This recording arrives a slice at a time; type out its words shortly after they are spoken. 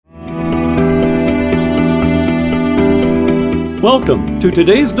Welcome to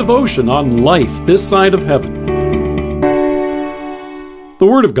today's devotion on life this side of heaven. The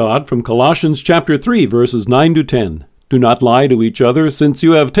Word of God from Colossians chapter 3, verses 9 to 10. Do not lie to each other, since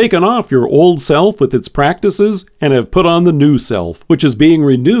you have taken off your old self with its practices and have put on the new self, which is being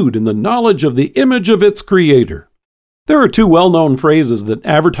renewed in the knowledge of the image of its Creator. There are two well-known phrases that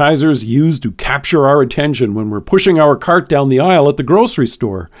advertisers use to capture our attention when we're pushing our cart down the aisle at the grocery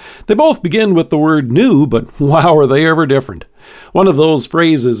store. They both begin with the word new, but wow, are they ever different. One of those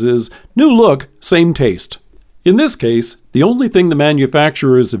phrases is, new look, same taste. In this case, the only thing the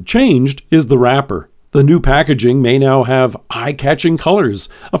manufacturers have changed is the wrapper. The new packaging may now have eye-catching colors,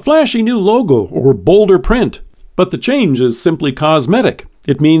 a flashy new logo, or bolder print. But the change is simply cosmetic.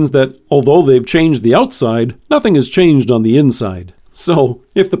 It means that, although they've changed the outside, nothing has changed on the inside. So,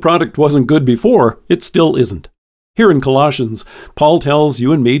 if the product wasn't good before, it still isn't. Here in Colossians, Paul tells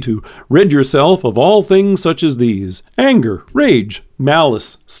you and me to rid yourself of all things such as these: anger, rage,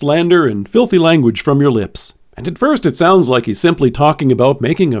 malice, slander, and filthy language from your lips. And at first it sounds like he's simply talking about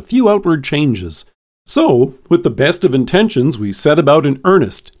making a few outward changes. So, with the best of intentions, we set about in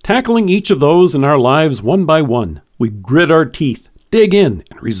earnest, tackling each of those in our lives one by one. We grit our teeth, dig in,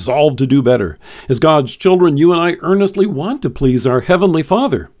 and resolve to do better. As God's children, you and I earnestly want to please our Heavenly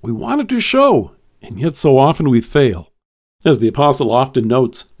Father. We want it to show, and yet so often we fail. As the Apostle often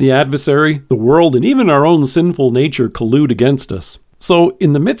notes, the adversary, the world, and even our own sinful nature collude against us. So,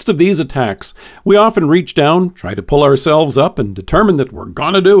 in the midst of these attacks, we often reach down, try to pull ourselves up, and determine that we're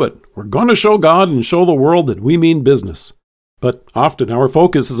going to do it. We're going to show God and show the world that we mean business. But often our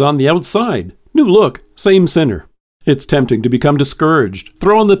focus is on the outside. New look, same sinner. It's tempting to become discouraged,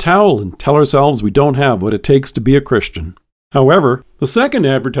 throw in the towel, and tell ourselves we don't have what it takes to be a Christian. However, the second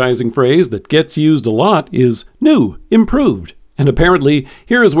advertising phrase that gets used a lot is new, improved. And apparently,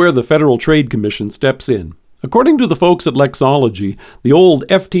 here is where the Federal Trade Commission steps in. According to the folks at Lexology, the old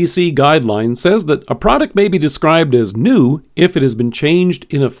FTC guideline says that a product may be described as new if it has been changed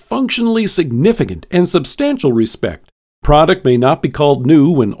in a functionally significant and substantial respect. Product may not be called new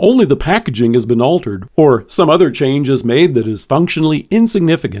when only the packaging has been altered, or some other change is made that is functionally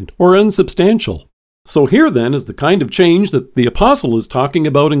insignificant or unsubstantial. So here then is the kind of change that the Apostle is talking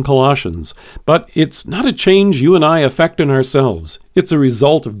about in Colossians. But it's not a change you and I effect in ourselves. It's a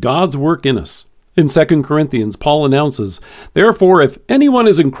result of God's work in us. In 2 Corinthians, Paul announces, "Therefore, if anyone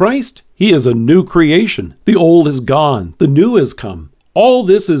is in Christ, he is a new creation. The old is gone, the new has come. All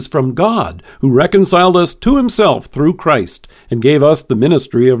this is from God, who reconciled us to himself through Christ, and gave us the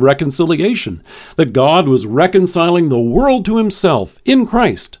ministry of reconciliation, that God was reconciling the world to himself in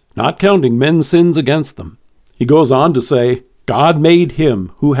Christ, not counting men's sins against them." He goes on to say, "God made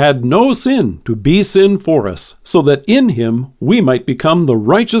him who had no sin to be sin for us, so that in him we might become the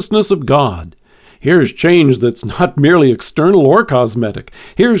righteousness of God." Here's change that's not merely external or cosmetic.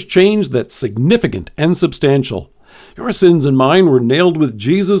 Here's change that's significant and substantial. Your sins and mine were nailed with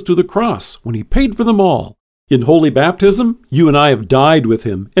Jesus to the cross when he paid for them all. In holy baptism, you and I have died with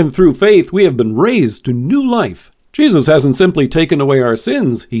him, and through faith we have been raised to new life. Jesus hasn't simply taken away our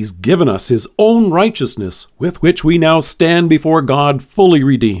sins, he's given us his own righteousness, with which we now stand before God fully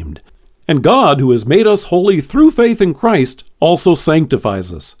redeemed. And God, who has made us holy through faith in Christ, also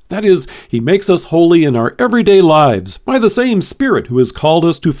sanctifies us. That is, he makes us holy in our everyday lives by the same Spirit who has called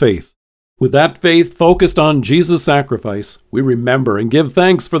us to faith. With that faith focused on Jesus' sacrifice, we remember and give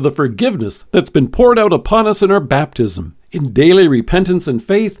thanks for the forgiveness that's been poured out upon us in our baptism. In daily repentance and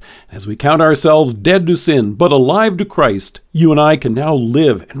faith, as we count ourselves dead to sin but alive to Christ, you and I can now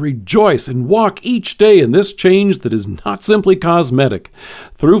live and rejoice and walk each day in this change that is not simply cosmetic.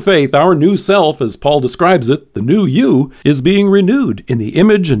 Through faith, our new self, as Paul describes it, the new you, is being renewed in the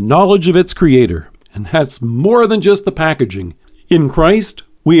image and knowledge of its Creator. And that's more than just the packaging. In Christ,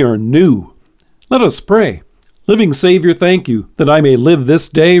 we are new. Let us pray. Living Savior, thank you that I may live this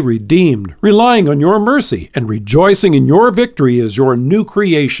day redeemed, relying on your mercy and rejoicing in your victory as your new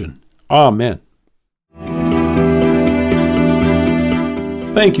creation. Amen.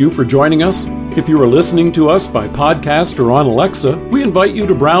 Thank you for joining us. If you are listening to us by podcast or on Alexa, we invite you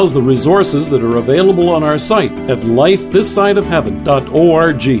to browse the resources that are available on our site at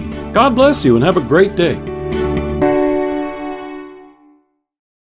lifethissideofheaven.org. God bless you and have a great day.